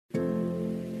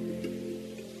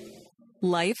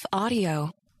Life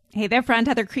Audio. Hey there, friend.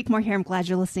 Heather Creekmore here. I'm glad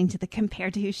you're listening to the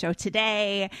Compared to Who show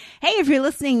today. Hey, if you're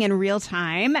listening in real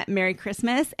time, Merry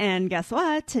Christmas. And guess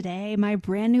what? Today, my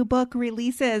brand new book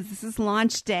releases. This is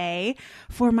launch day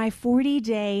for my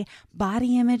 40-day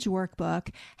body image workbook,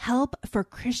 Help for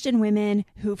Christian Women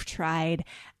Who've Tried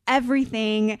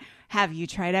Everything. Have you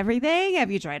tried everything? Have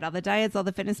you tried all the diets, all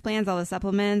the fitness plans, all the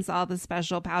supplements, all the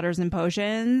special powders and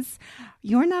potions?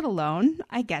 You're not alone.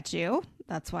 I get you.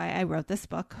 That's why I wrote this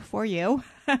book for you.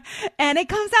 And it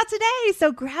comes out today.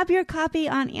 So grab your copy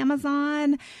on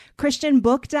Amazon,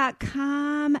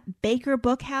 christianbook.com, Baker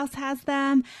Bookhouse has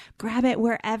them. Grab it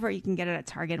wherever. You can get it at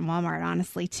Target and Walmart,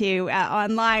 honestly, too,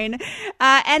 online.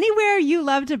 Anywhere you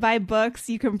love to buy books,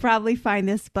 you can probably find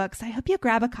this book. So I hope you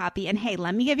grab a copy. And hey,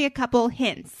 let me give you a couple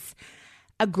hints.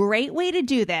 A great way to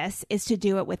do this is to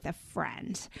do it with a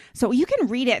friend. So you can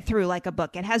read it through like a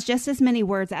book. It has just as many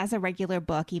words as a regular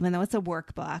book, even though it's a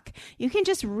workbook. You can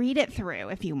just read it through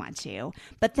if you want to,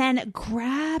 but then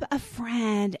grab a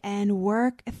friend and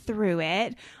work through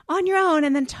it on your own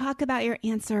and then talk about your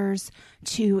answers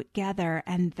together.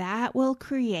 And that will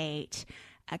create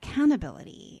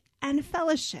accountability and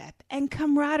fellowship and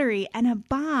camaraderie and a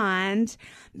bond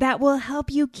that will help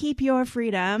you keep your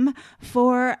freedom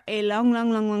for a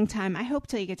long time. I hope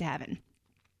till you get to heaven.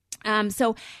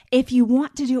 So if you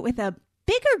want to do it with a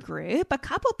bigger group, a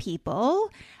couple people,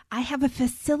 I have a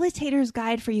facilitator's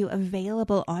guide for you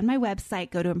available on my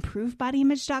website. Go to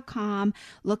improvedbodyimage.com,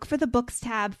 look for the books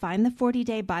tab, find the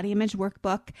 40-day body image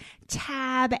workbook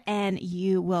tab, and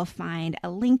you will find a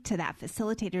link to that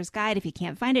facilitator's guide. If you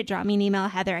can't find it, drop me an email,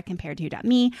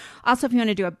 heather@comparedto.me. Also, if you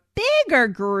want to do a bigger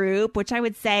group, which I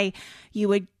would say you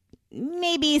would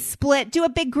maybe split, do a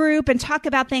big group and talk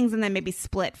about things and then maybe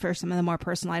split for some of the more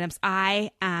personal items.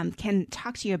 I can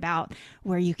talk to you about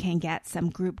where you can get some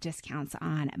group discounts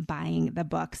on buying the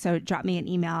book. So drop me an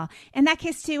email. In that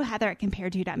case too,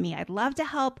 heather@comparedto.me. I'd love to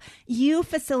help you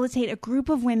facilitate a group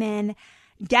of women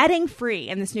getting free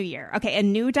in this new year. Okay, a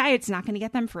new diet's not going to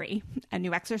get them free. A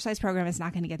new exercise program is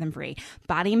not going to get them free.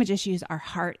 Body image issues are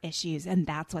heart issues, and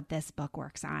that's what this book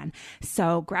works on.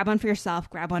 So grab one for yourself,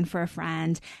 grab one for a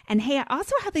friend. And hey, I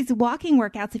also have these walking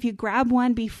workouts. If you grab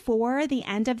one before the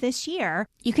end of this year,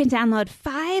 you can download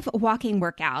 5 walking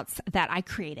workouts that I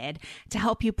created to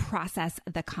help you process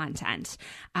the content.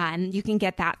 And you can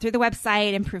get that through the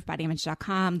website,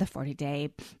 improvedbodyimage.com, the 40-day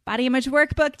body image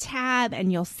workbook tab,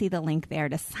 and you'll see the link there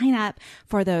to sign up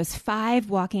for those 5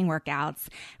 walking workouts.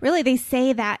 Really, they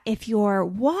say that if you're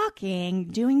walking,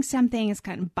 doing something is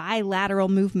kind of bilateral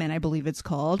movement, I believe it's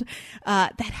called,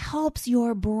 that helps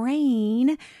your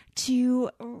brain to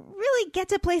really get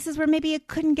to places where maybe it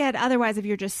couldn't get otherwise if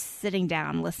you're just sitting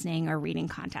down, listening or reading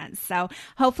content. So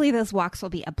hopefully those walks will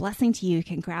be a blessing to you. You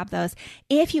can grab those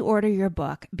if you order your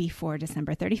book before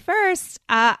December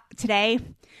 31st. Today,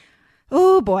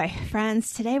 oh boy,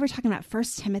 friends, today we're talking about 1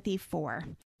 Timothy 4.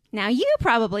 Now, you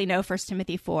probably know 1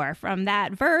 Timothy 4 from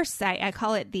that verse. I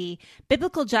call it the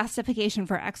biblical justification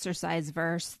for exercise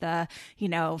verse. The,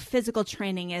 physical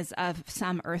training is of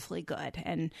some earthly good.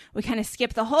 And we kind of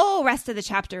skip the whole rest of the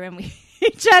chapter and we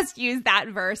just use that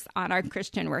verse on our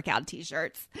Christian workout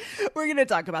t-shirts. We're going to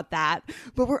talk about that.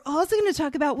 But we're also going to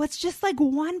talk about what's just like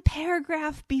one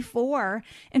paragraph before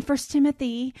in 1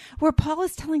 Timothy, where Paul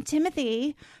is telling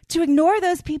Timothy to ignore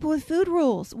those people with food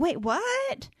rules. Wait,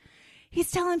 what? He's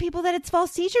telling people that it's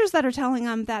false teachers that are telling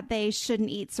them that they shouldn't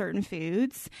eat certain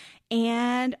foods.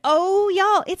 And,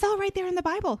 y'all, it's all right there in the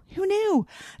Bible. Who knew?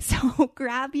 So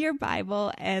grab your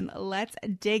Bible and let's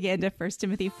dig into 1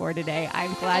 Timothy 4 today.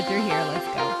 I'm glad you're here. Let's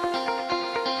go.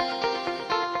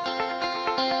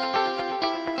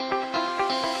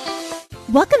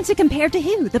 Welcome to Compared to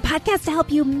Who, the podcast to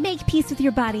help you make peace with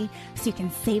your body so you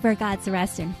can savor God's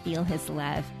rest and feel His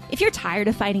love. If you're tired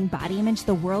of fighting body image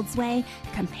the world's way,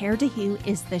 Compared to Who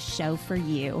is the show for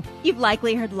you. You've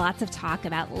likely heard lots of talk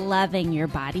about loving your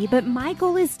body, but my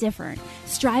goal is different.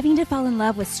 Striving to fall in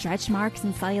love with stretch marks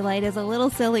and cellulite is a little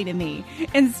silly to me.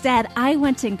 Instead, I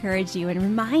want to encourage you and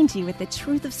remind you with the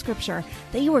truth of Scripture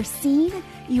that you are seen,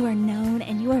 you are known,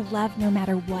 and you are loved no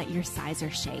matter what your size or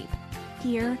shape.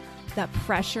 Here, the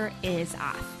pressure is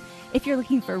off. If you're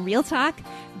looking for real talk,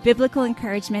 biblical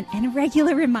encouragement, and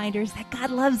regular reminders that God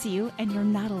loves you and you're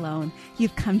not alone,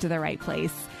 you've come to the right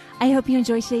place. I hope you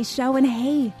enjoy today's show, and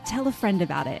hey, tell a friend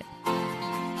about it.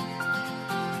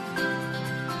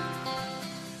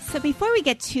 So before we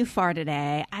get too far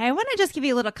today, I want to just give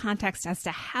you a little context as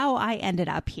to how I ended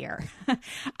up here.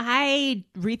 I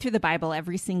read through the Bible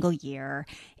every single year,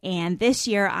 and this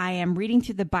year I am reading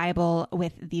through the Bible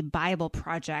with the Bible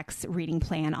Project's reading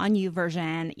plan on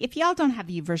YouVersion. If y'all don't have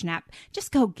the YouVersion app,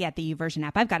 just go get the YouVersion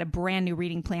app. I've got a brand new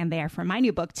reading plan there for my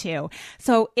new book too.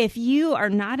 So if you are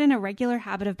not in a regular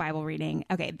habit of Bible reading,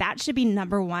 okay, that should be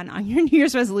number one on your New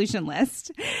Year's resolution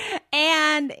list.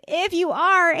 And if you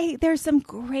are, hey, there's some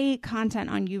great content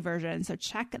on YouVersion, so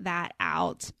check that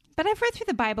out. But I've read through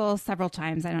the Bible several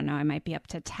times. I don't know, I might be up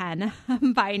to 10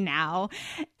 by now.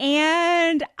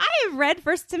 And I've read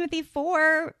 1 Timothy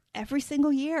 4 every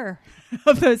single year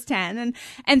of those 10,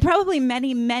 and probably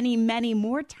many, many, many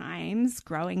more times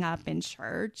growing up in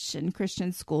church and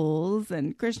Christian schools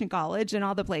and Christian college and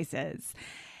all the places.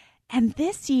 And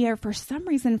this year, for some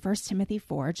reason, 1 Timothy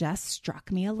 4 just struck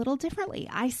me a little differently.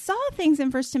 I saw things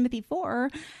in 1 Timothy 4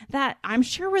 that I'm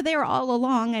sure were there all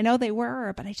along. I know they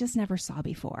were, but I just never saw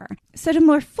before. So to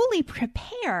more fully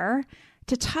prepare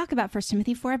to talk about 1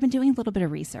 Timothy 4, I've been doing a little bit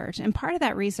of research. And part of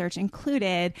that research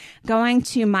included going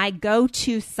to my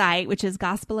go-to site, which is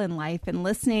Gospel in Life, and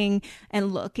listening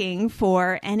and looking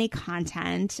for any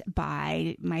content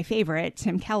by my favorite,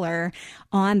 Tim Keller,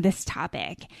 on this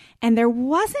topic. And there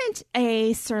wasn't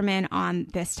a sermon on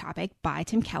this topic by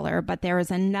Tim Keller, but there was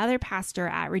another pastor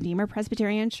at Redeemer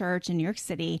Presbyterian Church in New York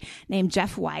City named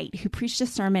Jeff White, who preached a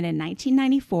sermon in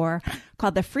 1994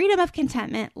 called The Freedom of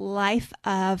Contentment, Life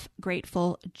of Grateful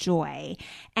Joy.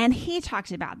 And he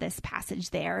talked about this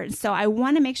passage there. So I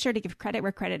want to make sure to give credit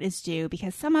where credit is due,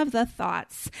 because some of the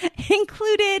thoughts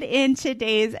included in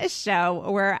today's show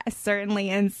were certainly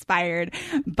inspired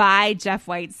by Jeff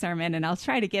White's sermon. And I'll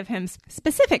try to give him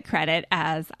specific credit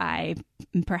as I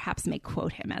perhaps may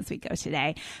quote him as we go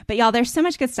today. But y'all, there's so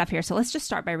much good stuff here. So let's just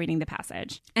start by reading the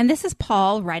passage. And this is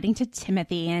Paul writing to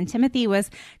Timothy. And Timothy was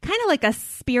kind of like a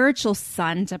spiritual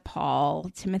son to Paul.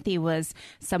 Timothy was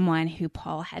someone who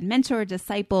Paul had mentored,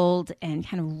 discipled, and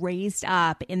kind of raised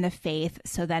up in the faith.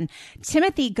 So then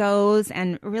Timothy goes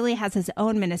and really has his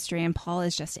own ministry, and Paul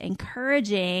is just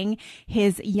encouraging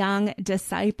his young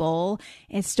disciple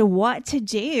as to what to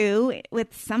do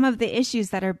with some of the issues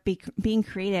that are being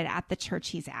created at the church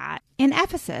he's at in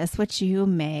Ephesus, which you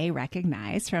may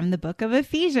recognize from the book of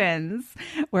Ephesians,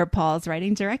 where Paul's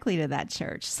writing directly to that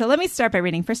church. So let me start by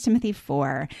reading 1 Timothy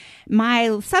 4. My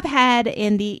subhead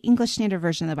in the English Standard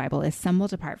Version of the Bible is "Some will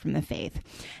depart from the faith."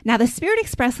 Now, the Spirit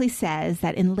expressly says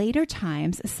that in later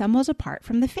times, some will depart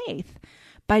from the faith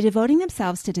by devoting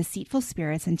themselves to deceitful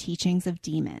spirits and teachings of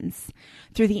demons,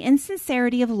 through the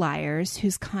insincerity of liars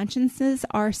whose consciences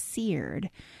are seared,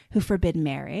 who forbid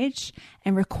marriage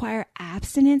and require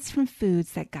abstinence from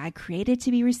foods that God created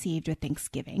to be received with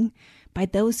thanksgiving by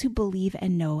those who believe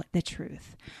and know the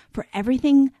truth. For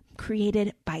everything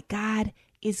created by God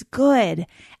is good,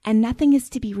 and nothing is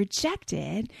to be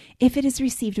rejected if it is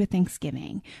received with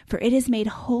thanksgiving, for it is made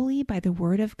holy by the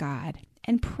word of God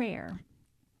and prayer.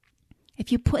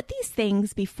 If you put these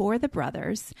things before the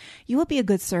brothers, you will be a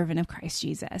good servant of Christ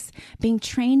Jesus, being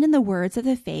trained in the words of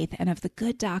the faith and of the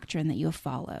good doctrine that you have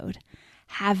followed.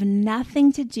 Have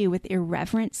nothing to do with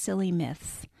irreverent, silly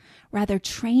myths. Rather,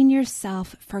 train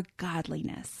yourself for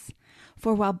godliness.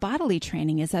 For while bodily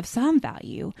training is of some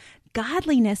value,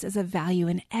 godliness is of value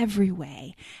in every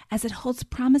way, as it holds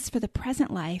promise for the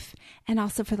present life and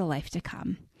also for the life to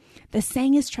come. The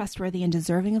saying is trustworthy and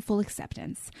deserving of full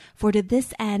acceptance. For to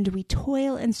this end we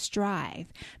toil and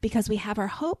strive, because we have our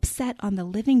hope set on the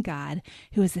living God,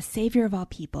 who is the Savior of all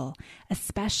people,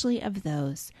 especially of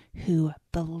those who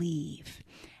believe.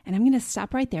 And I'm going to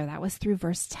stop right there. That was through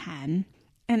verse 10.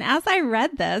 And as I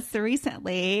read this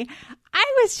recently, I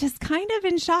was just kind of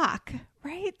in shock,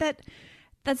 right?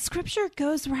 That scripture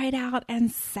goes right out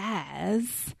and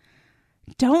says,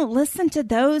 don't listen to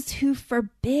those who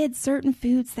forbid certain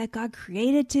foods that God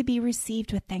created to be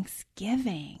received with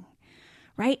thanksgiving,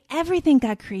 right? Everything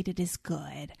God created is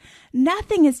good.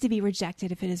 Nothing is to be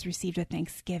rejected if it is received with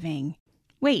thanksgiving.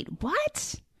 Wait,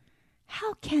 what?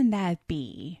 How can that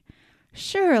be?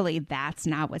 Surely that's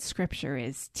not what scripture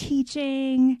is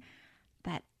teaching,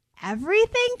 that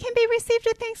everything can be received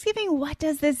with thanksgiving. What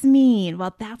does this mean?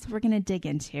 Well, that's what we're going to dig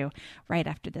into right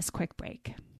after this quick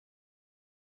break.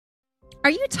 Are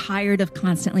you tired of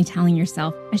constantly telling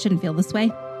yourself, I shouldn't feel this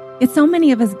way? Yet so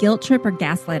many of us guilt trip or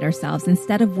gaslight ourselves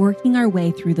instead of working our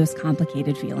way through those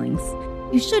complicated feelings.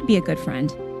 You should be a good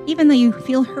friend, even though you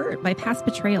feel hurt by past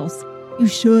betrayals. You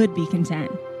should be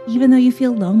content, even though you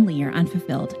feel lonely or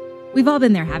unfulfilled. We've all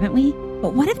been there, haven't we?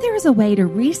 But what if there was a way to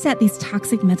reset these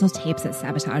toxic mental tapes that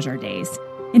sabotage our days?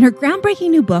 In her groundbreaking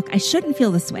new book, I Shouldn't Feel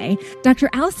This Way, Dr.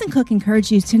 Allison Cook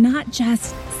encouraged you to not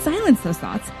just silence those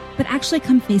thoughts, but actually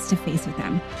come face to face with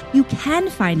them. You can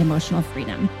find emotional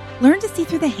freedom, learn to see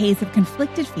through the haze of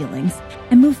conflicted feelings,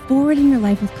 and move forward in your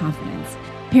life with confidence.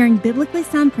 Pairing biblically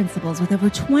sound principles with over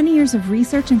 20 years of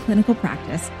research and clinical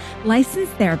practice,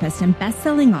 licensed therapist and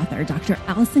best-selling author Dr.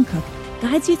 Allison Cook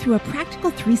guides you through a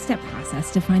practical 3-step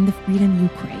process to find the freedom you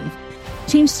crave.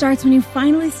 Change starts when you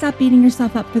finally stop beating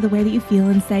yourself up for the way that you feel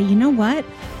and say, you know what?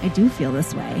 I do feel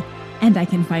this way, and I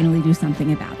can finally do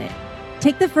something about it.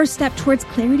 Take the first step towards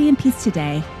clarity and peace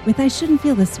today with I Shouldn't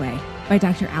Feel This Way by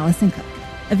Dr. Allison Cook.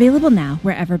 Available now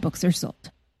wherever books are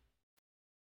sold.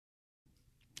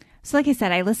 So like I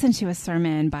said, I listened to a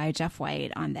sermon by Jeff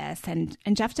White on this, and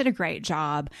Jeff did a great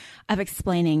job of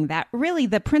explaining that really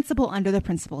the principle under the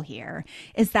principle here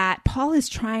is that Paul is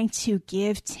trying to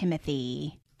give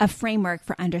Timothy a framework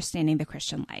for understanding the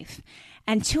Christian life.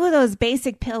 And two of those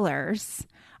basic pillars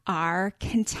are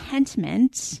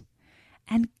contentment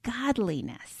and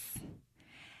godliness.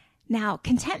 Now,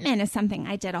 contentment is something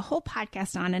I did a whole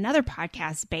podcast on, another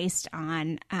podcast based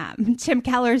on Tim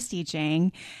Keller's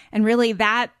teaching. And really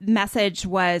that message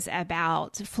was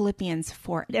about Philippians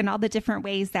 4 and all the different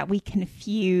ways that we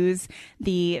confuse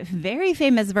the very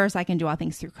famous verse, I can do all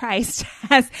things through Christ,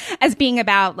 as being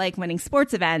about like winning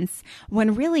sports events,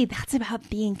 when really that's about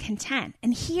being content.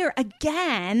 And here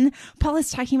again, Paul is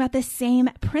talking about the same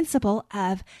principle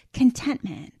of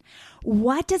contentment.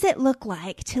 What does it look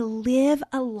like to live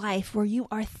a life where you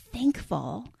are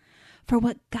thankful for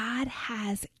what God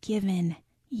has given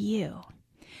you?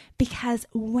 Because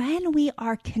when we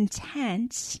are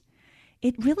content,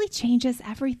 it really changes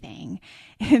everything.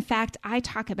 In fact, I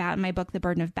talk about in my book, The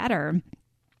Burden of Better,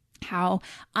 how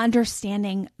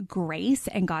understanding grace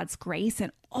and God's grace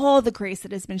and all the grace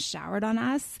that has been showered on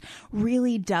us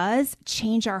really does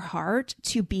change our heart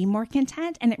to be more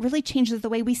content. And it really changes the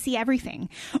way we see everything.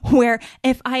 Where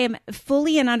if I am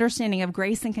fully in understanding of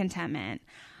grace and contentment,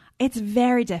 it's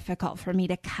very difficult for me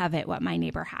to covet what my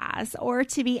neighbor has or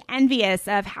to be envious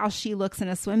of how she looks in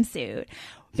a swimsuit,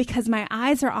 because my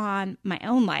eyes are on my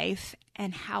own life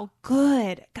and how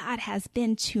good God has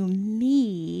been to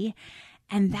me.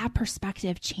 And that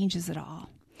perspective changes it all.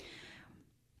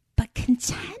 But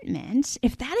contentment,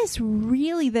 if that is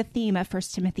really the theme of 1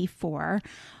 Timothy 4,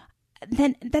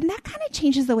 then that kind of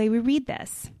changes the way we read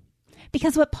this.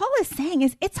 Because what Paul is saying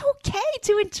is it's okay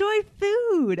to enjoy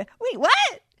food. Wait,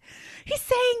 what? He's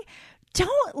saying,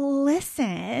 don't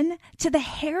listen to the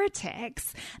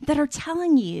heretics that are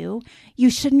telling you you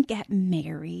shouldn't get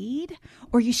married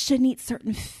or you shouldn't eat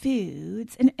certain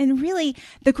foods. And really,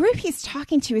 the group he's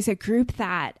talking to is a group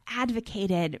that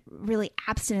advocated really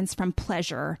abstinence from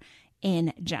pleasure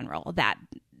in general, that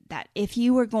if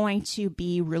you were going to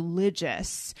be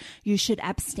religious, you should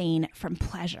abstain from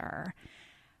pleasure.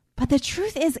 But the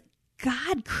truth is,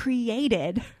 God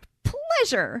created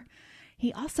pleasure.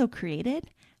 He also created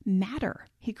matter.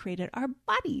 He created our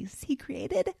bodies. He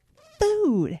created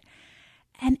food.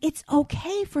 And it's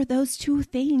okay for those two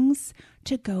things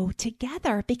to go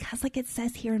together because, like it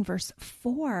says here in verse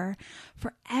 4,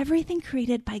 for everything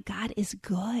created by God is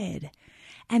good,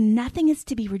 and nothing is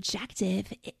to be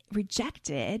rejected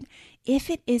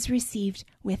if it is received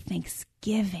with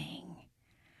thanksgiving.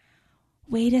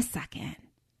 Wait a second.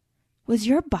 Was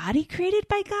your body created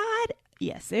by God?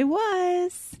 Yes, it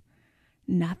was.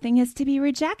 Nothing is to be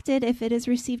rejected if it is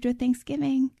received with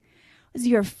thanksgiving. Was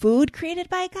your food created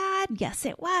by God? Yes,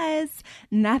 it was.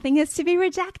 Nothing is to be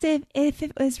rejected if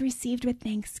it was received with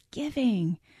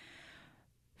thanksgiving.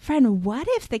 Friend, what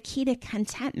if the key to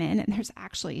contentment, and there's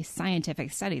actually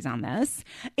scientific studies on this,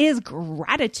 is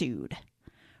gratitude,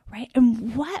 right?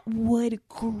 And what would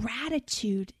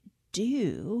gratitude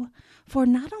do for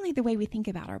not only the way we think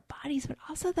about our bodies, but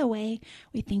also the way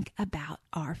we think about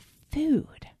our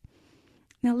food?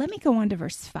 Now, let me go on to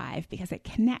verse 5 because it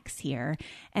connects here.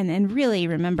 And then really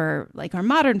remember, like our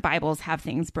modern Bibles have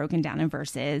things broken down in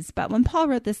verses. But when Paul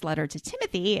wrote this letter to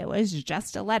Timothy, it was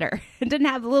just a letter. It didn't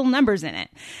have little numbers in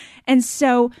it. And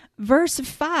so verse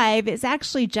 5 is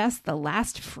actually just the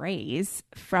last phrase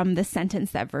from the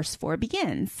sentence that verse 4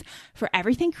 begins. For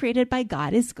everything created by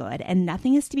God is good, and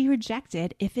nothing is to be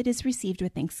rejected if it is received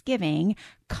with thanksgiving,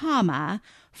 comma,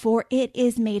 for it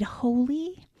is made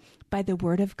holy by the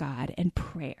word of God and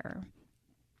prayer.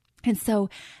 And so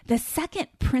the second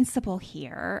principle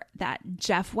here that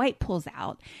Jeff White pulls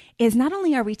out is not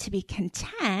only are we to be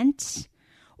content,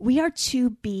 we are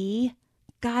to be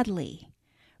godly,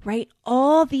 right?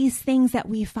 All these things that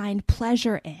we find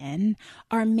pleasure in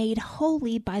are made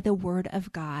holy by the word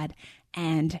of God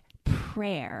and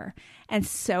prayer. And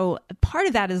so part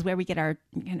of that is where we get our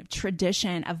kind of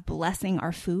tradition of blessing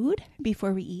our food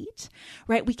before we eat,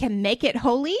 right? We can make it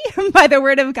holy by the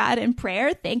word of God and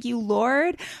prayer. Thank you,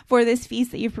 Lord, for this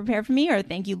feast that you've prepared for me, or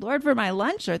thank you, Lord, for my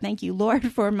lunch, or thank you,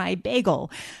 Lord, for my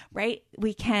bagel, right?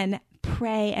 We can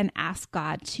pray and ask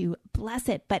God to bless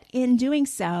it. But in doing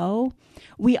so,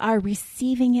 we are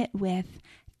receiving it with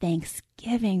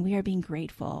thanksgiving. We are being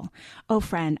grateful. Oh,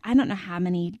 friend, I don't know how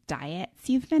many diets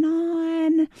you've been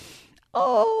on.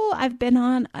 Oh, I've been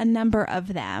on a number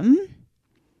of them.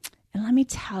 And let me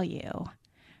tell you,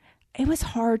 it was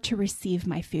hard to receive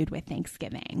my food with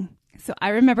thanksgiving. So I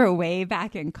remember way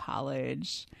back in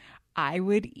college, I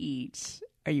would eat,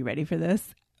 are you ready for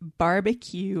this?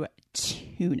 Barbecue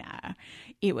tuna.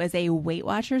 It was a Weight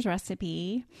Watchers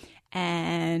recipe.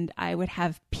 And I would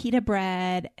have pita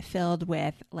bread filled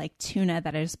with like tuna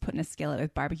that I just put in a skillet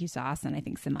with barbecue sauce and I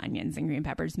think some onions and green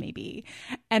peppers maybe.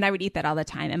 And I would eat that all the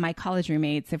time. And my college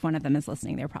roommates, if one of them is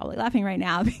listening, they're probably laughing right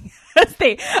now because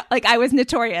I was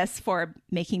notorious for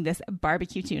making this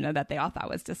barbecue tuna that they all thought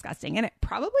was disgusting. And it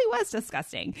probably was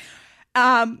disgusting.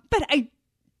 But I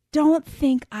don't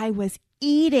think I was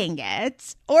eating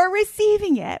it or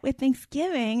receiving it with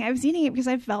Thanksgiving. I was eating it because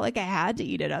I felt like I had to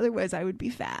eat it. Otherwise, I would be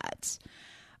fat.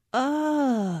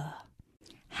 How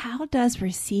does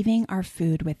receiving our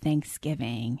food with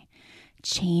Thanksgiving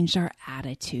change our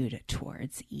attitude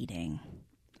towards eating?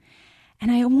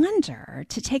 And I wonder,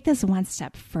 to take this one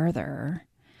step further,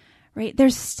 right?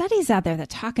 There's studies out there that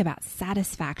talk about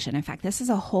satisfaction. In fact, this is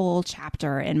a whole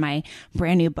chapter in my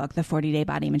brand new book, The 40-Day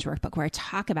Body Image Workbook, where I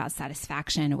talk about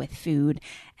satisfaction with food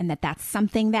and that's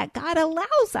something that God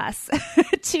allows us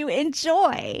to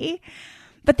enjoy.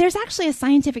 But there's actually a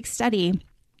scientific study,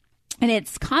 and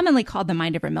it's commonly called the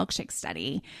Mind Over Milkshake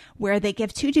study, where they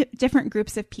give two different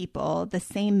groups of people the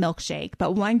same milkshake,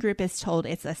 but one group is told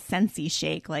it's a Sensi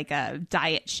shake, like a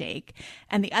diet shake,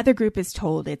 and the other group is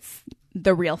told it's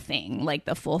the real thing, like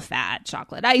the full fat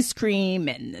chocolate ice cream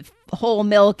and the whole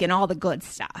milk and all the good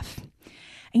stuff.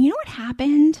 And you know what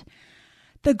happened?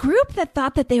 The group that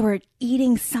thought that they were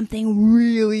eating something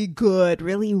really good,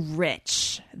 really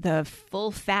rich, the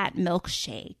full fat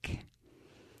milkshake,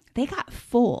 they got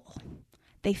full.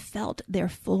 They felt their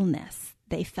fullness.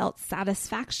 They felt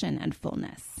satisfaction and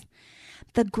fullness.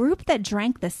 The group that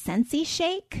drank the Sensi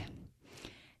shake,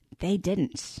 they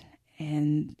didn't.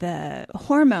 And the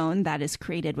hormone that is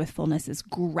created with fullness is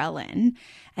ghrelin.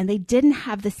 And they didn't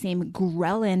have the same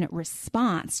ghrelin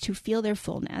response to feel their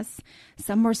fullness.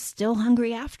 Some were still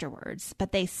hungry afterwards,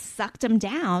 but they sucked them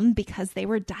down because they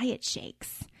were diet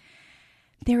shakes.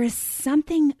 There is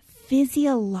something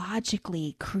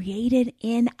physiologically created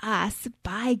in us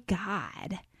by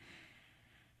God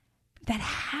that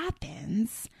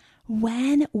happens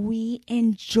when we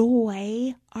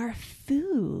enjoy our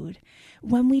food,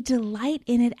 when we delight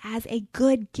in it as a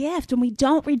good gift, when we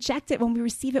don't reject it, when we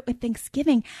receive it with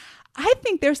thanksgiving. I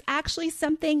think there's actually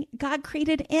something God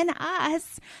created in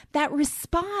us that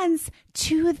responds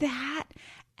to that,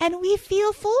 and we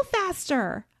feel full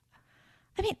faster.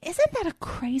 I mean, isn't that a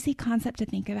crazy concept to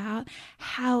think about?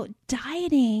 How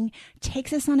dieting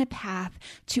takes us on a path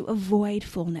to avoid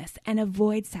fullness and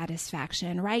avoid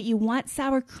satisfaction, right? You want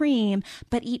sour cream,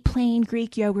 but eat plain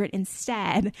Greek yogurt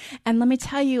instead. And let me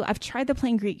tell you, I've tried the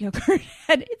plain Greek yogurt,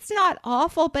 and it's not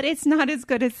awful, but it's not as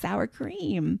good as sour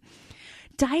cream.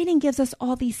 Dieting gives us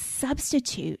all these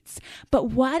substitutes, but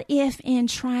what if in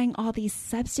trying all these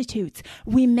substitutes,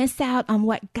 we miss out on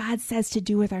what God says to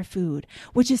do with our food,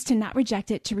 which is to not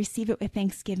reject it, to receive it with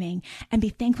thanksgiving and be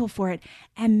thankful for it.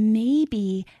 And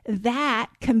maybe that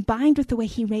combined with the way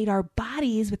he made our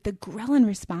bodies with the ghrelin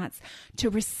response to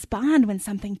respond when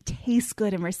something tastes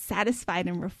good and we're satisfied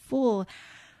and we're full,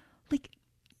 like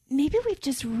maybe we've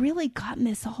just really gotten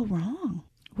this all wrong.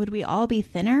 Would we all be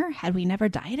thinner had we never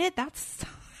dieted? That's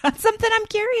something I'm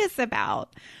curious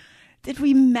about. Did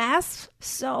we mess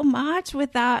so much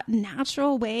with that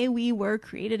natural way we were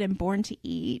created and born to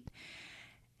eat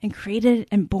and created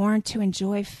and born to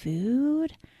enjoy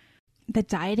food? The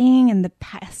dieting and the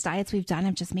past diets we've done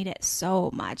have just made it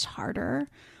so much harder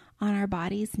on our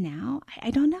bodies now. I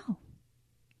don't know,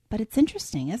 but it's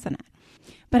interesting, isn't it?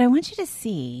 But I want you to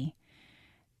see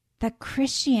that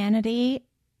Christianity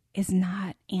is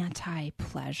not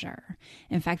anti-pleasure.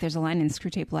 In fact, there's a line in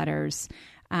Screwtape Letters.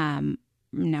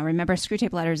 Now, remember,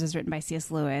 Screwtape Letters is written by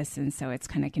C.S. Lewis, and so it's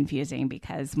kind of confusing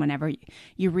because whenever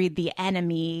you read the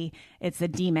enemy, it's a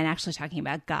demon actually talking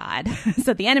about God.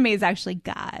 So the enemy is actually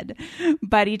God.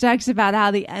 But he talks about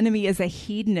how the enemy is a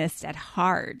hedonist at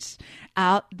heart.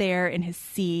 Out there in his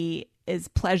sea is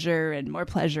pleasure and more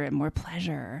pleasure and more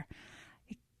pleasure.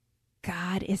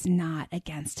 God is not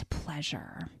against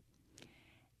pleasure.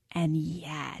 And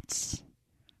yet,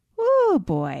 oh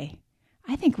boy,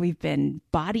 I think we've been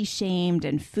body shamed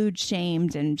and food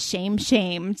shamed and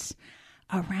shamed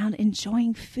around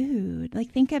enjoying food.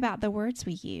 Like, think about the words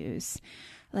we use,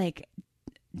 like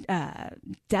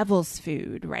devil's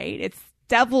food, right? It's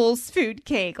devil's food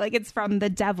cake, like it's from the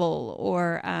devil,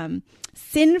 or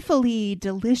sinfully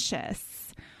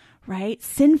delicious, right?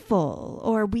 Sinful,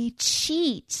 or we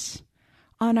cheat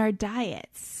on our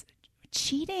diets.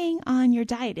 Cheating on your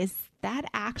diet, is that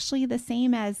actually the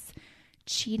same as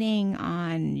cheating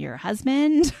on your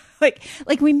husband? like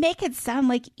we make it sound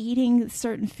like eating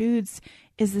certain foods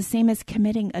is the same as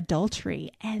committing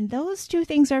adultery. And those two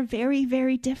things are very,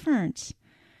 very different,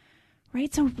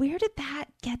 right? So where did that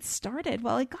get started?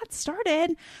 Well, it got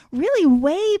started really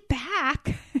way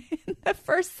back in the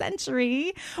first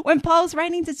century when Paul was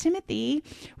writing to Timothy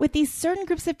with these certain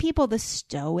groups of people, the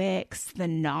Stoics, the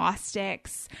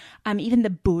Gnostics, even the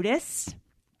Buddhists.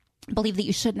 Believe that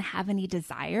you shouldn't have any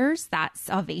desires, that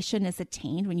salvation is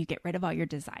attained when you get rid of all your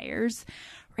desires,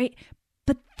 right?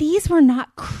 But these were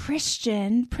not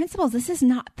Christian principles. This is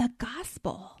not the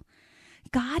gospel.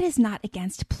 God is not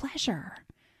against pleasure.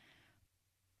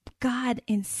 God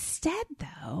instead,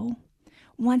 though,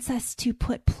 wants us to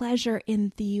put pleasure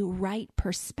in the right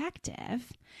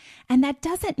perspective. And that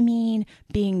doesn't mean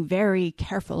being very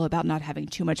careful about not having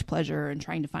too much pleasure and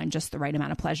trying to find just the right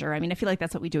amount of pleasure. I mean, I feel like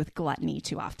that's what we do with gluttony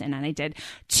too often. And I did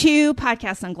 2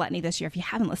 podcasts on gluttony this year. If you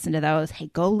haven't listened to those,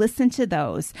 hey, go listen to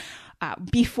those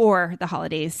before the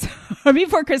holidays or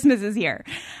before Christmas is here.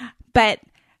 But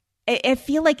I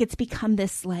feel like it's become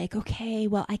this like, okay,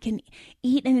 well, I can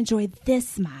eat and enjoy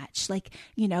this much, like,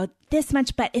 this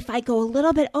much. But if I go a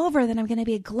little bit over, then I'm going to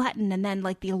be a glutton. And then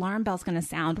like the alarm bell's going to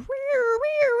sound,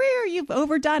 you've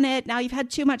overdone it. Now you've had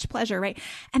too much pleasure, right?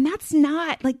 And that's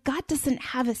not like, God doesn't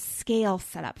have a scale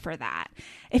set up for that.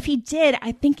 If he did,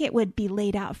 I think it would be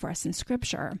laid out for us in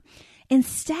Scripture.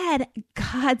 Instead,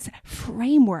 God's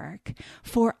framework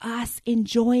for us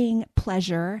enjoying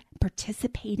pleasure,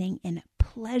 participating in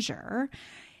pleasure,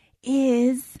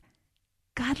 is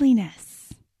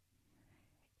godliness.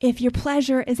 If your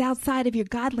pleasure is outside of your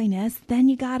godliness, then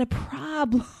you got a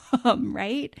problem,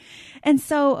 right? And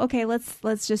so, okay,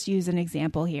 let's just use an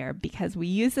example here, because we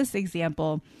use this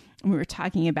example when we were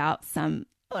talking about some,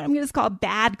 what I'm going to just call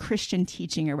bad Christian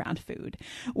teaching around food,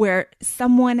 where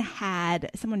someone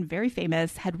very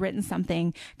famous had written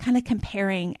something kind of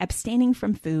comparing abstaining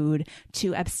from food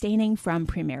to abstaining from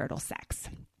premarital sex.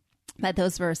 That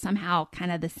those were somehow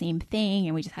kind of the same thing,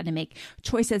 and we just had to make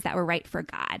choices that were right for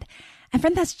God. And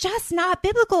friend, that's just not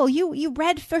biblical. You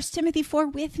read 1 Timothy 4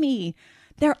 with me.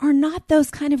 There are not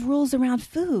those kind of rules around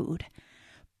food,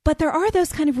 but there are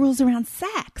those kind of rules around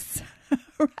sex,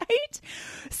 right?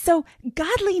 So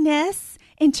godliness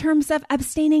in terms of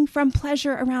abstaining from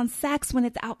pleasure around sex when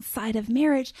it's outside of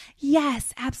marriage,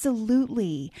 yes,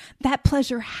 absolutely. That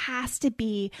pleasure has to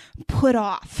be put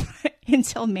off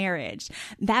until marriage.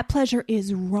 That pleasure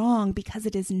is wrong because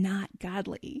it is not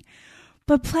godly.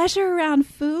 But pleasure around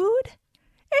food,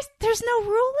 there's no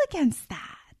rule against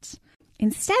that.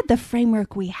 Instead, the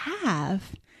framework we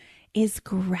have is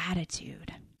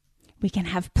gratitude. We can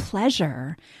have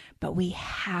pleasure, but we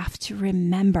have to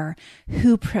remember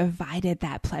who provided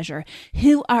that pleasure.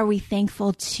 Who are we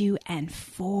thankful to and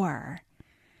for?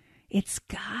 It's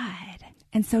God.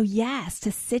 And so, yes,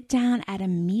 to sit down at a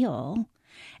meal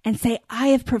and say, I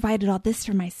have provided all this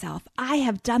for myself. I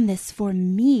have done this for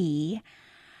me.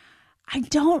 I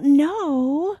don't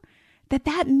know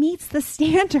that meets the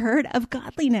standard of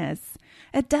godliness.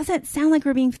 It doesn't sound like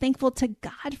we're being thankful to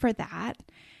God for that.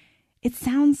 It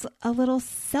sounds a little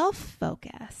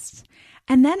self-focused.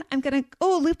 And then I'm going to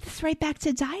loop this right back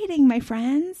to dieting, my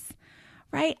friends,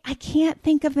 right? I can't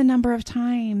think of the number of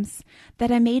times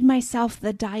that I made myself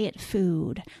the diet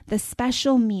food, the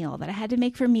special meal that I had to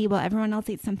make for me while everyone else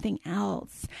ate something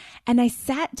else. And I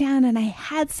sat down and I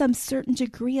had some certain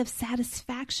degree of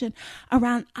satisfaction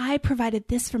around, I provided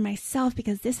this for myself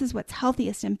because this is what's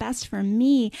healthiest and best for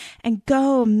me, and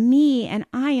go me, and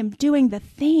I am doing the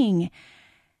thing.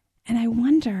 And I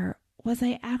wonder, was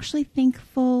I actually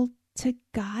thankful to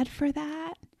God for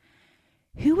that?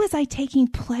 Who was I taking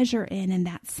pleasure in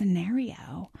that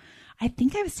scenario? I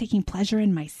think I was taking pleasure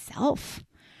in myself.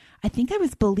 I think I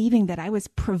was believing that I was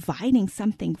providing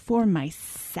something for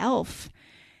myself.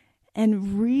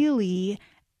 And really,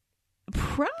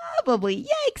 probably,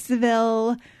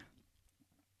 yikesville,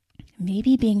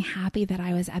 maybe being happy that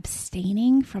I was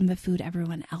abstaining from the food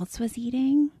everyone else was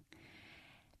eating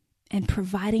and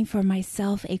providing for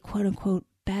myself a quote unquote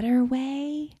better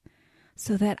way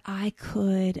so that I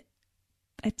could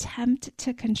attempt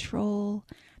to control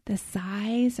the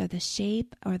size or the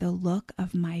shape or the look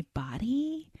of my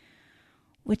body,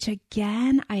 which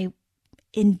again,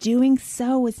 in doing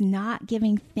so was not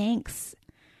giving thanks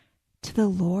to the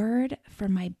Lord for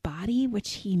my body,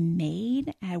 which he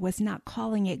made. I was not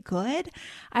calling it good.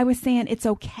 I was saying it's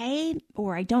okay,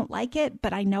 or I don't like it,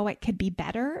 but I know it could be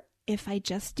better if I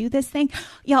just do this thing.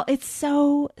 Y'all, it's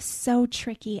so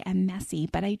tricky and messy,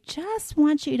 but I just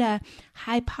want you to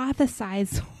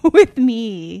hypothesize with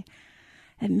me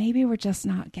that maybe we're just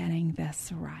not getting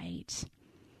this right.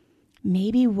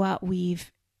 Maybe what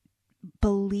we've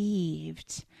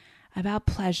believed about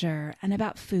pleasure and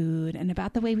about food and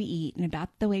about the way we eat and about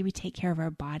the way we take care of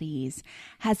our bodies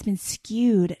has been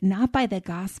skewed not by the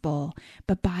gospel,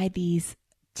 but by these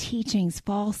teachings,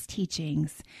 false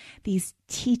teachings, these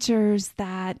teachers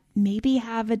that maybe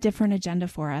have a different agenda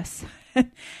for us.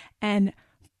 And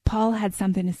Paul had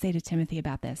something to say to Timothy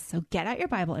about this. So get out your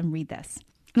Bible and read this.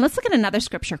 And let's look at another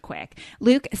scripture quick.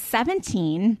 Luke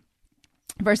 17,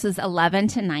 verses 11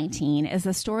 to 19 is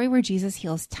a story where Jesus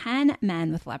heals 10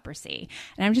 men with leprosy.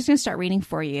 And I'm just going to start reading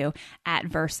for you at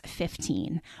verse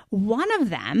 15. One of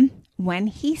them, when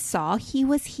he saw he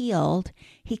was healed,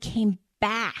 he came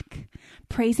back,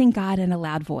 praising God in a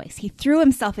loud voice. He threw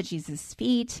himself at Jesus'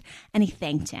 feet and he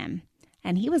thanked him.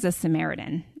 And he was a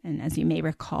Samaritan. And as you may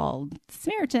recall,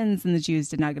 Samaritans and the Jews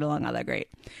did not get along all that great.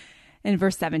 In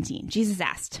verse 17, Jesus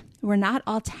asked, "Were not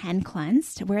all 10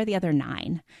 cleansed? Where are the other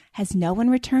 9? Has no one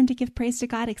returned to give praise to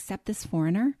God except this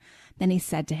foreigner?" Then he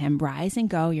said to him, "Rise and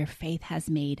go. Your faith has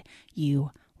made you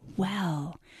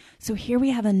well." So here we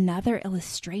have another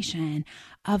illustration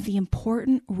of the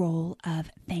important role of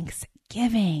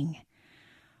thanksgiving,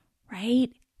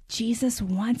 right? Jesus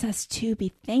wants us to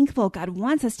be thankful. God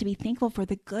wants us to be thankful for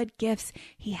the good gifts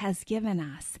he has given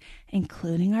us,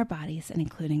 including our bodies and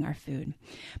including our food.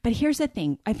 But here's the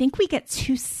thing. I think we get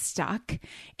too stuck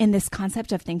in this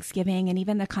concept of Thanksgiving and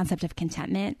even the concept of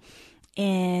contentment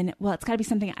well, it's got to be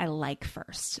something I like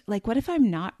first. Like, what if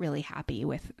I'm not really happy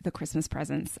with the Christmas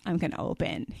presents I'm going to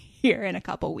open here in a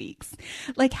couple weeks?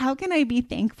 Like, how can I be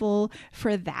thankful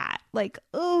for that? Like,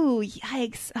 oh,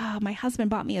 yikes. Oh, my husband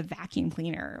bought me a vacuum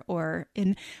cleaner. Or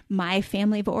in my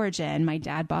family of origin, my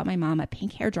dad bought my mom a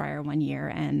pink hairdryer one year.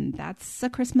 And that's a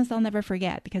Christmas I'll never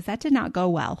forget because that did not go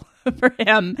well for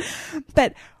him.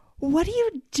 But what do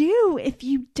you do if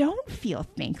you don't feel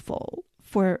thankful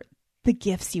for the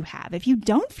gifts you have? If you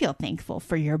don't feel thankful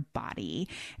for your body,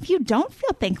 if you don't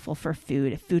feel thankful for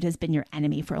food, if food has been your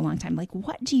enemy for a long time, like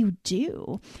what do you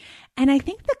do? And I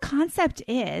think the concept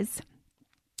is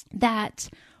that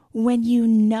when you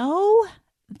know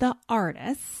the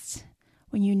artist,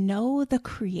 when you know the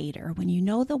creator, when you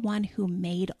know the one who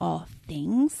made all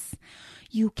things,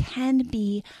 you can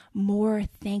be more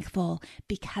thankful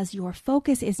because your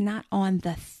focus is not on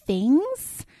the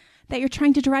things that you're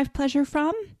trying to derive pleasure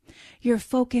from. Your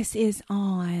focus is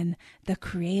on the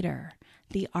creator,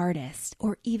 the artist,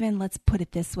 or even, let's put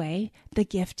it this way, the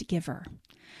gift giver.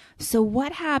 So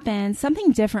what happens,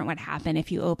 something different would happen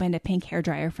if you opened a pink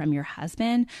hairdryer from your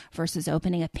husband versus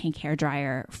opening a pink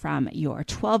hairdryer from your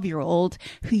 12-year-old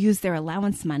who used their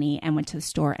allowance money and went to the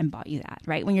store and bought you that,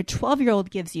 right? When your 12-year-old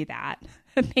gives you that,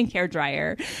 a pink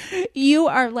hairdryer, you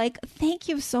are like, "Thank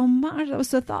you so much. That was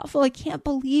so thoughtful. I can't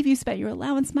believe you spent your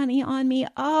allowance money on me.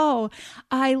 Oh,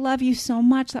 I love you so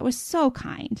much. That was so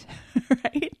kind,"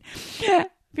 right?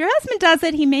 If your husband does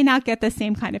it, he may not get the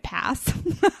same kind of pass.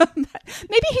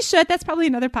 Maybe he should. That's probably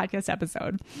another podcast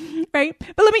episode, right?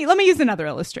 But let me use another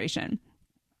illustration.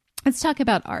 Let's talk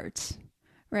about art,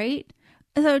 right?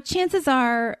 So chances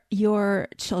are your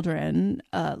children,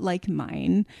 like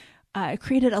mine,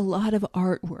 created a lot of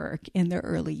artwork in their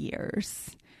early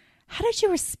years. How did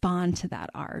you respond to that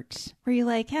art? Were you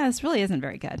like, "Yeah, this really isn't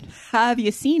very good. Have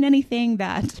you seen anything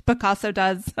that Picasso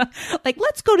does?" Like,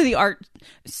 let's go to the art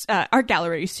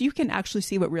gallery so you can actually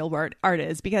see what real art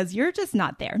is because you're just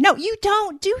not there. No, you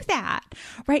don't do that,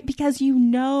 right? Because you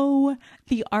know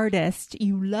the artist.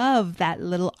 You love that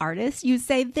little artist. You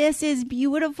say, "This is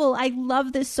beautiful. I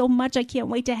love this so much. I can't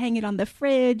wait to hang it on the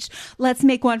fridge. Let's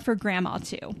make one for grandma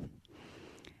too."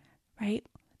 Right?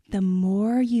 The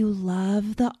more you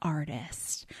love the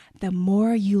artist, the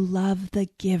more you love the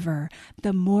giver,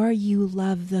 the more you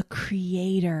love the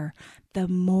creator, the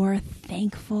more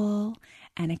thankful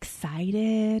and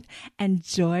excited and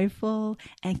joyful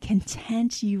and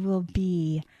content you will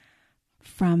be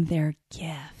from their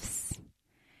gifts.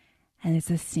 And it's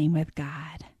the same with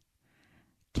God.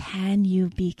 Can you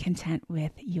be content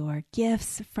with your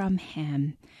gifts from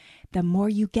him? The more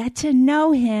you get to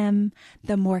know him,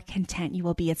 the more content you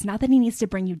will be. It's not that he needs to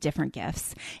bring you different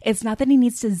gifts. It's not that he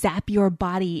needs to zap your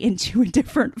body into a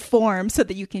different form so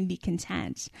that you can be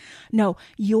content. No,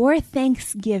 your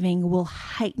thanksgiving will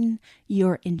heighten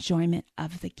your enjoyment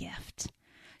of the gift.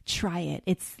 Try it.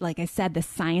 It's like I said, the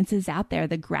science is out there.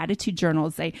 The gratitude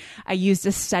journals. I used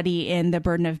a study in The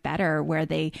Burden of Better where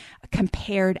they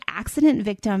compared accident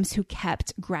victims who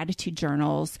kept gratitude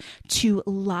journals to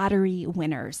lottery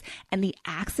winners. And the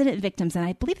accident victims, and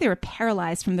I believe they were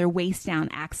paralyzed from their waist down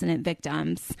accident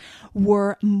victims,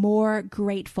 were more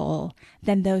grateful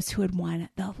than those who had won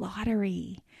the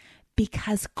lottery.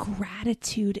 Because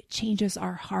gratitude changes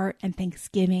our heart and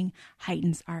thanksgiving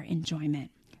heightens our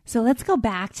enjoyment. So let's go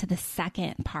back to the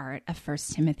second part of 1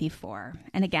 Timothy 4.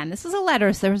 And again, this is a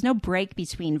letter, so there was no break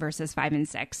between verses 5 and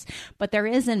 6, but there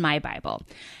is in my Bible.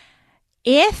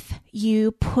 If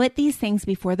you put these things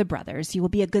before the brothers, you will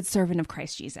be a good servant of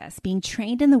Christ Jesus, being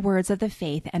trained in the words of the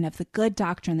faith and of the good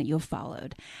doctrine that you have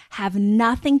followed. Have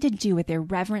nothing to do with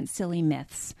irreverent, silly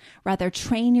myths. Rather,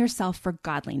 train yourself for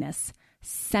godliness.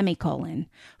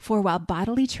 For while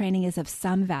bodily training is of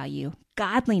some value,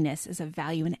 godliness is of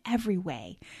value in every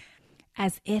way,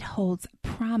 as it holds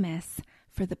promise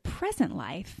for the present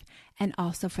life and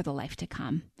also for the life to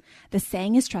come. The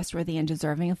saying is trustworthy and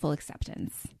deserving of full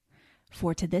acceptance.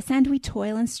 For to this end we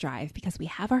toil and strive, because we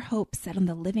have our hope set on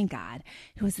the living God,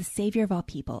 who is the Savior of all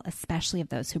people, especially of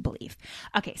those who believe.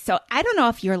 Okay, so I don't know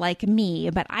if you're like me,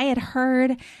 but I had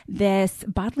heard this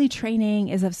bodily training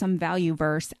is of some value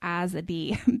verse as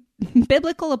the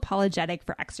biblical apologetic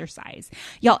for exercise.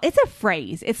 Y'all, it's a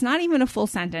phrase. It's not even a full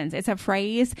sentence. It's a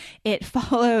phrase. It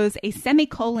follows a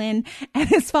semicolon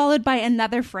and is followed by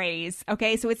another phrase.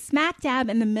 Okay, so it's smack dab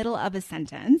in the middle of a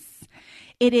sentence.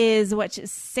 It is,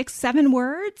 6-7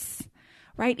 words,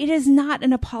 right? It is not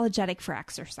an apologetic for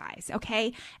exercise,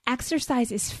 okay?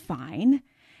 Exercise is fine.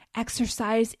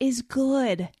 Exercise is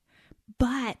good.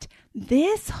 But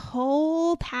this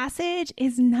whole passage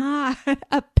is not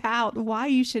about why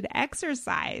you should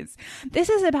exercise. This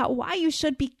is about why you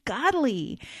should be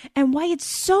godly and why it's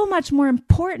so much more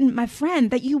important, my friend,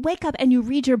 that you wake up and you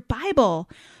read your Bible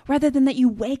rather than that you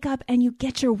wake up and you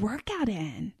get your workout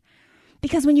in.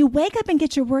 Because when you wake up and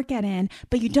get your workout in,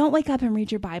 but you don't wake up and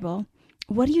read your Bible,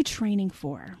 what are you training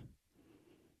for?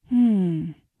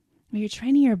 Well, you're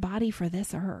training your body for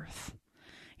this earth.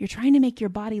 You're trying to make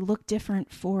your body look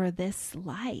different for this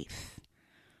life.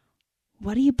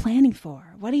 What are you planning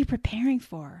for? What are you preparing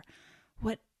for?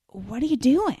 What are you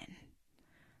doing?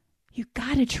 You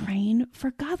got to train for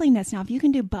godliness. Now, if you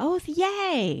can do both,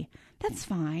 yay, that's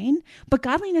fine. But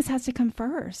godliness has to come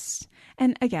first.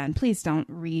 And again, please don't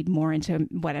read more into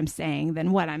what I'm saying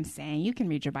than what I'm saying. You can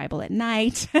read your Bible at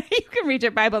night. You can read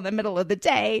your Bible in the middle of the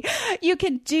day. You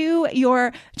can do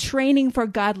your training for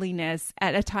godliness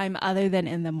at a time other than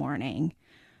in the morning.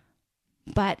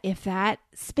 But if that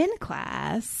spin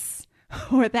class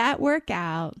or that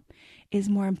workout is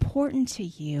more important to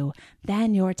you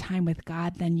than your time with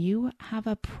God, then you have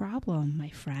a problem, my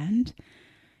friend.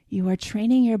 You are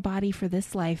training your body for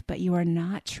this life, but you are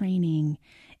not training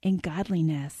in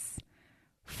godliness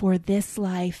for this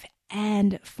life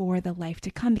and for the life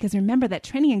to come. Because remember that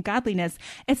training in godliness,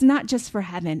 it's not just for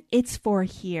heaven, it's for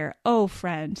here. Oh,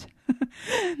 friend,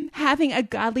 having a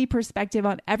godly perspective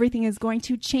on everything is going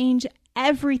to change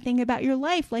everything about your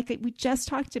life, like we just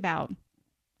talked about.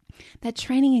 That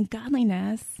training in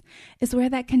godliness is where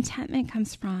that contentment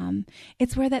comes from.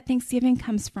 It's where that thanksgiving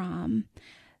comes from.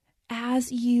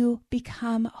 As you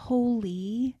become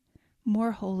holy,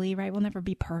 more holy, right? We'll never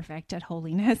be perfect at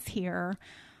holiness here.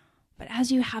 But as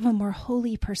you have a more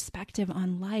holy perspective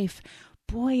on life,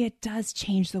 boy, it does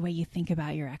change the way you think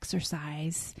about your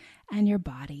exercise and your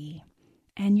body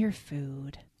and your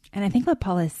food. And I think what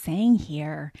Paul is saying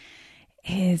here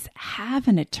is have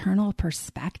an eternal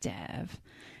perspective.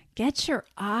 Get your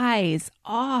eyes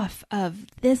off of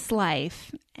this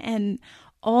life and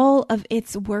all of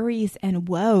its worries and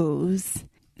woes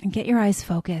and get your eyes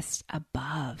focused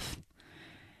above.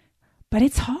 But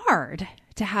it's hard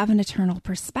to have an eternal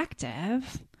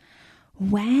perspective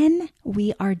when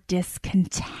we are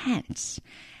discontent.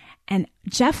 And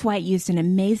Jeff White used an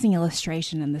amazing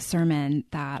illustration in the sermon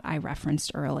that I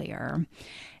referenced earlier.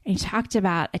 And he talked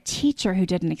about a teacher who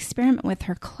did an experiment with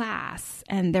her class,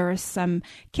 and there were some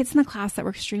kids in the class that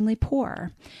were extremely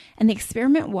poor. And the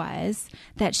experiment was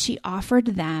that she offered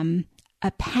them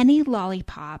a penny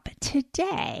lollipop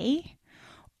today,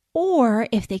 or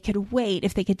if they could wait,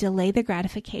 if they could delay the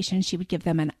gratification, she would give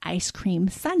them an ice cream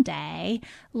sundae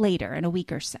later in a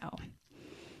week or so.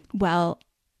 Well,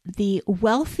 the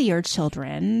wealthier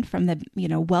children from the,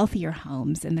 wealthier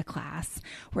homes in the class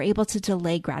were able to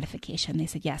delay gratification. They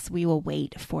said, yes, we will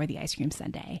wait for the ice cream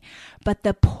sundae. But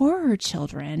the poorer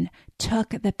children took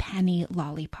the penny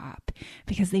lollipop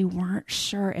because they weren't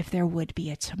sure if there would be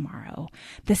a tomorrow.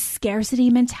 The scarcity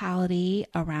mentality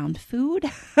around food,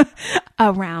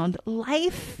 around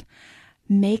life,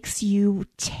 makes you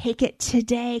take it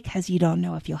today because you don't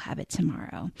know if you'll have it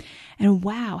tomorrow. And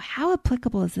wow, how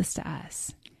applicable is this to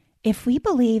us? If we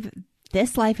believe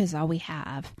this life is all we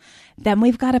have, then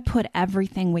we've got to put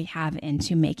everything we have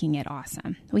into making it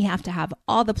awesome. We have to have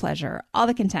all the pleasure, all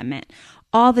the contentment,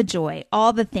 all the joy,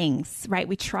 all the things, right?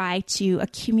 We try to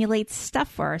accumulate stuff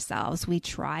for ourselves. We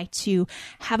try to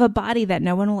have a body that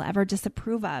no one will ever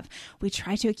disapprove of. We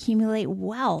try to accumulate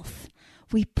wealth.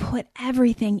 We put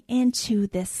everything into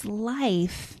this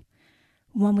life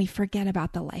when we forget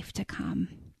about the life to come.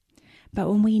 But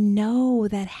when we know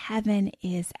that heaven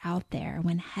is out there,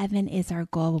 when heaven is our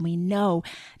goal, when we know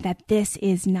that this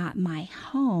is not my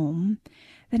home,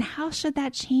 then how should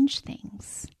that change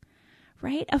things,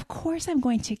 right? Of course, I'm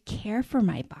going to care for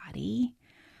my body,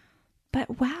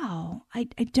 but wow, I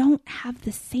don't have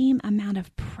the same amount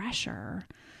of pressure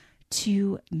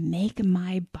to make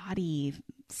my body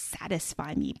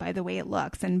satisfy me by the way it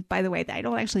looks. And by the way, I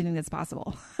don't actually think that's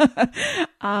possible.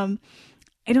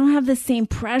 I don't have the same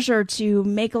pressure to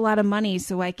make a lot of money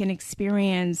so I can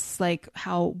experience like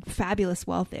how fabulous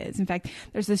wealth is. In fact,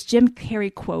 there's this Jim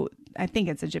Carrey quote. I think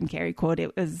it's a Jim Carrey quote.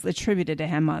 It was attributed to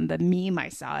him on the meme I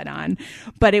saw it on,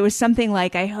 but it was something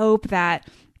like, I hope that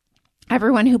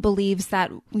everyone who believes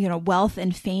that, wealth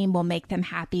and fame will make them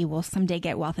happy will someday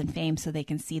get wealth and fame so they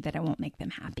can see that it won't make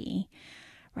them happy.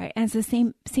 Right. And it's the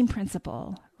same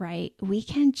principle, right? We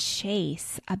can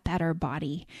chase a better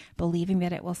body, believing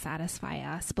that it will satisfy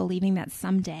us, believing that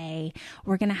someday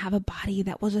we're going to have a body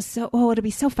that will just it'll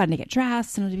be so fun to get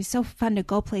dressed and it'll be so fun to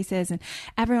go places and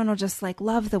everyone will just like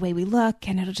love the way we look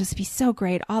and it'll just be so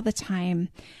great all the time.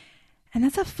 And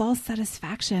that's a false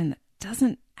satisfaction that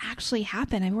doesn't actually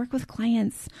happen. I work with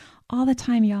clients all the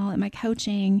time, y'all, in my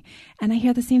coaching, and I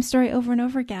hear the same story over and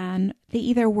over again. They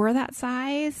either were that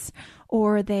size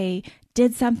or they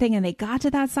did something and they got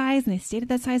to that size and they stayed at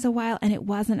that size a while and it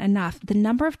wasn't enough. The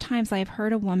number of times I've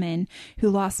heard a woman who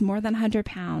lost more than 100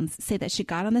 pounds say that she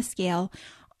got on the scale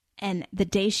and the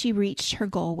day she reached her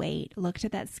goal weight, looked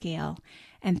at that scale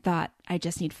and thought, I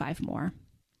just need 5 more.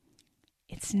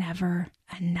 It's never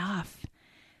enough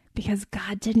because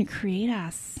God didn't create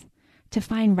us to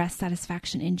find rest,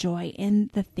 satisfaction, and joy in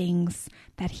the things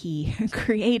that he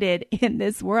created in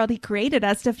this world. He created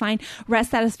us to find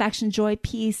rest, satisfaction, joy,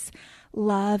 peace,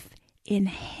 love in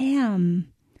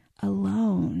him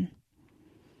alone.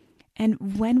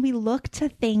 And when we look to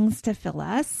things to fill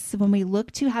us, when we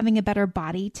look to having a better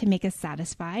body to make us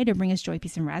satisfied or bring us joy,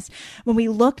 peace, and rest, when we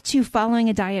look to following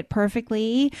a diet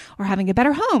perfectly or having a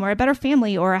better home or a better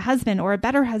family or a husband or a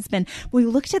better husband, when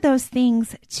we look to those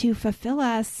things to fulfill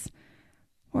us,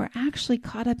 we're actually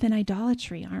caught up in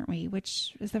idolatry, aren't we?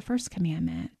 Which is the first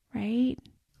commandment, right?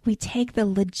 We take the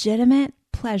legitimate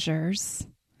pleasures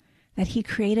that he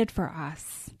created for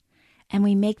us and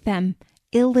we make them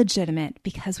illegitimate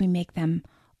because we make them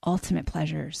ultimate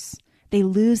pleasures. They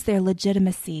lose their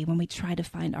legitimacy when we try to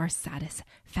find our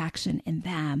satisfaction in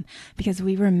them because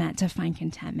we were meant to find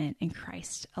contentment in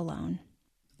Christ alone.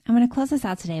 I'm going to close this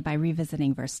out today by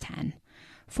revisiting verse 10.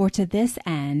 For to this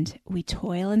end we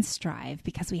toil and strive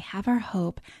because we have our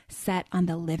hope set on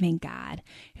the living God,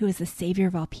 who is the Savior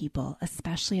of all people,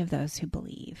 especially of those who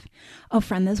believe. Oh,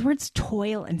 friend, those words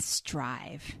toil and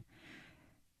strive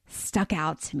stuck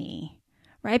out to me,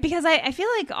 right? Because I feel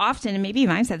like often, and maybe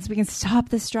mine said this, we can stop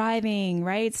the striving,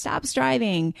 right? Stop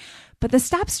striving. But the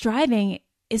stop striving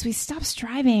is we stop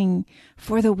striving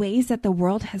for the ways that the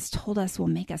world has told us will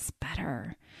make us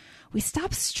better. We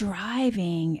stop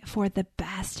striving for the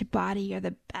best body or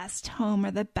the best home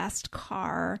or the best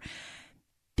car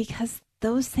because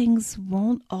those things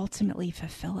won't ultimately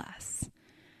fulfill us.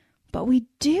 But we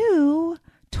do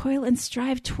toil and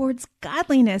strive towards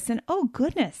godliness. And oh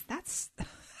goodness, that's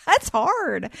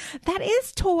hard. That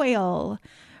is toil,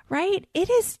 right? It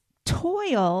is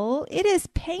toil. It is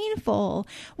painful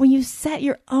when you set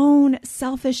your own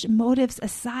selfish motives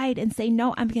aside and say,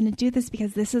 no, I'm going to do this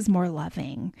because this is more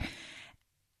loving.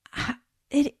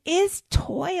 It is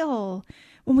toil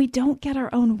when we don't get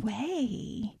our own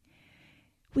way.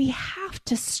 We have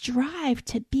to strive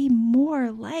to be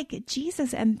more like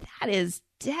Jesus, and that is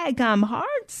daggum hard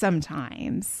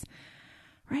sometimes,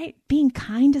 right? Being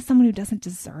kind to someone who doesn't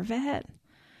deserve it.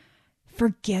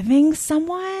 Forgiving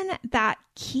someone that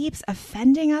keeps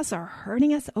offending us or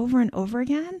hurting us over and over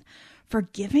again.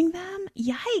 forgiving them?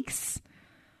 Yikes.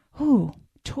 Ooh,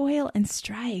 toil and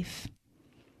strife.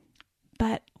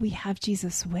 But we have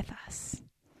Jesus with us.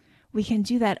 We can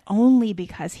do that only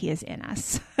because he is in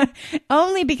us,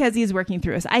 only because he's working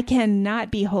through us. I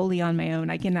cannot be holy on my own.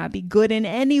 I cannot be good in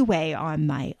any way on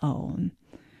my own.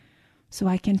 So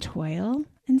I can toil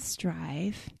and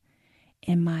strive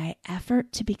in my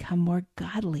effort to become more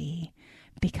godly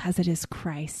because it is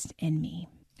Christ in me.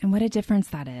 And what a difference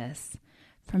that is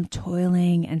from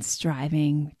toiling and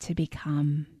striving to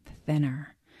become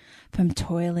thinner, from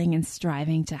toiling and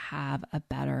striving to have a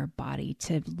better body,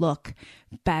 to look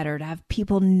better, to have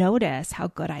people notice how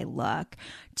good I look,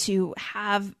 to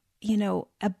have,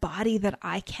 a body that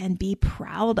I can be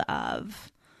proud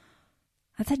of.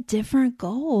 That's a different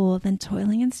goal than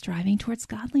toiling and striving towards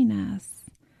godliness.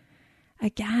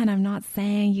 Again, I'm not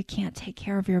saying you can't take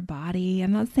care of your body.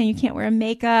 I'm not saying you can't wear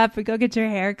makeup or go get your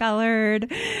hair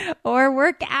colored or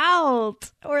work out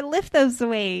or lift those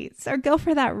weights or go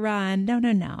for that run.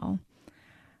 No.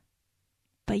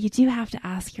 But you do have to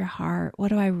ask your heart, what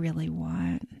do I really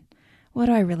want? What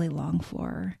do I really long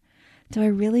for? Do I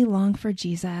really long for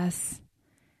Jesus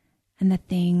and the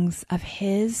things of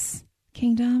his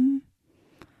kingdom?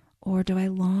 Or do I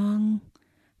long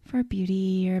for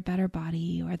beauty or a better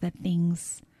body or the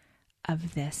things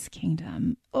of this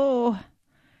kingdom? Oh,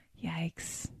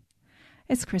 yikes.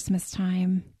 It's Christmas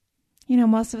time.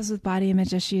 Most of us with body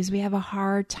image issues, we have a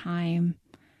hard time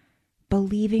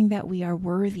believing that we are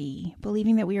worthy,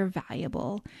 believing that we are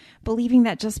valuable, believing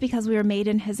that just because we were made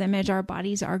in his image, our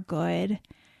bodies are good,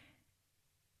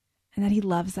 and that he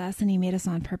loves us and he made us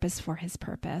on purpose for his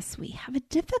purpose. We have a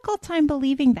difficult time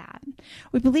believing that.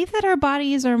 We believe that our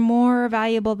bodies are more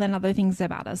valuable than other things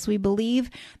about us. We believe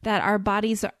that our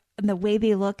bodies are, and the way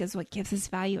they look is what gives us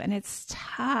value, and it's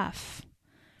tough.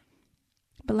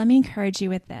 But let me encourage you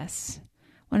with this.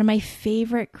 One of my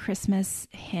favorite Christmas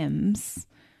hymns,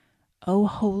 "O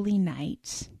Holy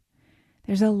Night,"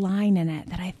 there's a line in it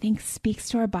that I think speaks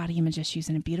to our body image issues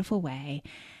in a beautiful way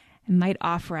and might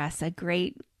offer us a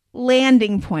great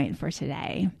landing point for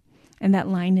today. And that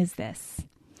line is this: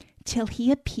 "Till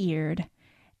he appeared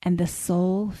and the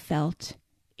soul felt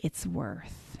its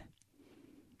worth."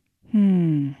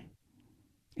 Isn't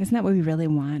that what we really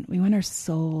want? We want our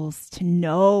souls to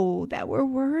know that we're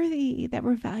worthy, that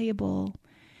we're valuable.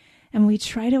 And we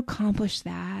try to accomplish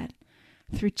that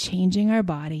through changing our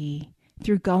body,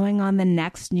 through going on the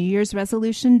next New Year's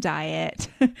resolution diet,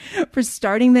 for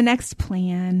starting the next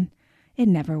plan. It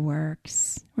never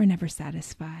works. We're never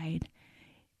satisfied.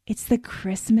 It's the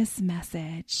Christmas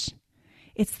message.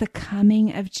 It's the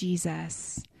coming of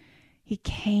Jesus. He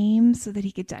came so that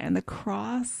he could die on the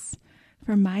cross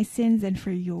for my sins and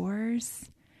for yours,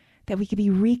 that we could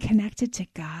be reconnected to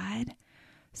God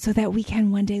so that we can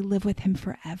one day live with him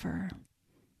forever.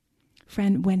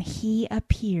 Friend, when he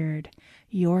appeared,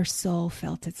 your soul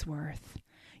felt its worth.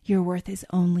 Your worth is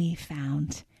only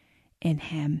found in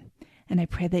him. And I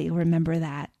pray that you'll remember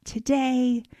that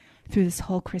today, through this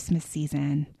whole Christmas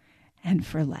season, and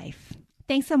for life.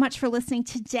 Thanks so much for listening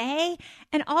today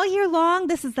and all year long.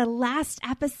 This is the last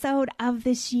episode of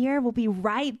this year. We'll be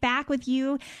right back with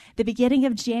you the beginning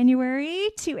of January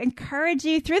to encourage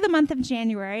you through the month of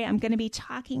January. I'm going to be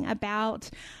talking about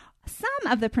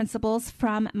some of the principles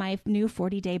from my new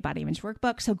 40-day body image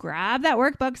workbook. So grab that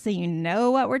workbook so you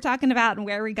know what we're talking about and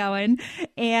where we're going.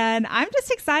 And I'm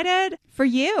just excited for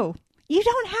you. You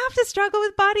don't have to struggle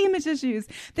with body image issues.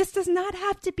 This does not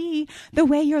have to be the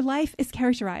way your life is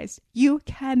characterized. You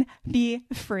can be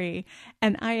free.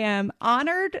 And I am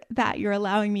honored that you're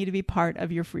allowing me to be part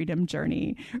of your freedom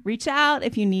journey. Reach out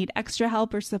if you need extra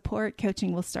help or support.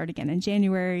 Coaching will start again in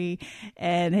January.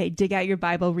 And hey, dig out your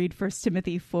Bible, read 1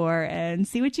 Timothy 4 and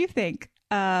see what you think.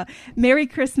 Merry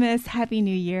Christmas, Happy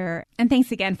New Year, and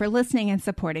thanks again for listening and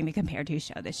supporting the Compared To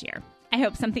show this year. I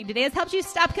hope something today has helped you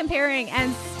stop comparing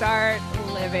and start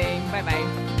living.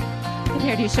 Bye-bye.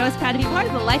 Compared To show is proud to be part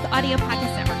of the Life Audio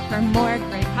Podcast Network. For more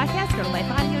great podcasts, go to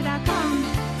lifeaudio.com.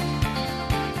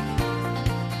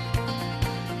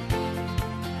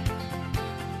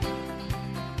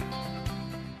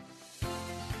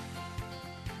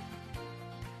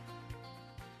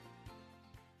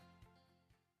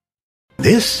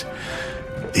 This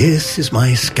is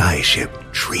my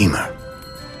skyship, Dreamer.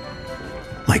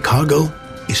 My cargo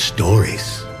is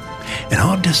stories, and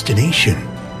our destination,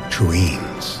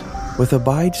 dreams. With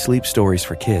Abide Sleep Stories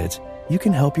for Kids, you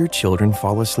can help your children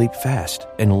fall asleep fast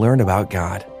and learn about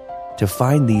God. To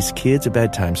find these kids'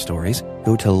 bedtime stories,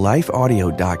 go to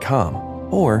lifeaudio.com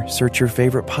or search your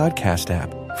favorite podcast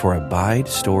app for Abide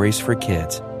Stories for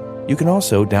Kids. You can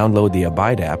also download the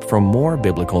Abide app for more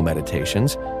biblical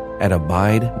meditations at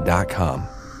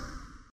abide.com.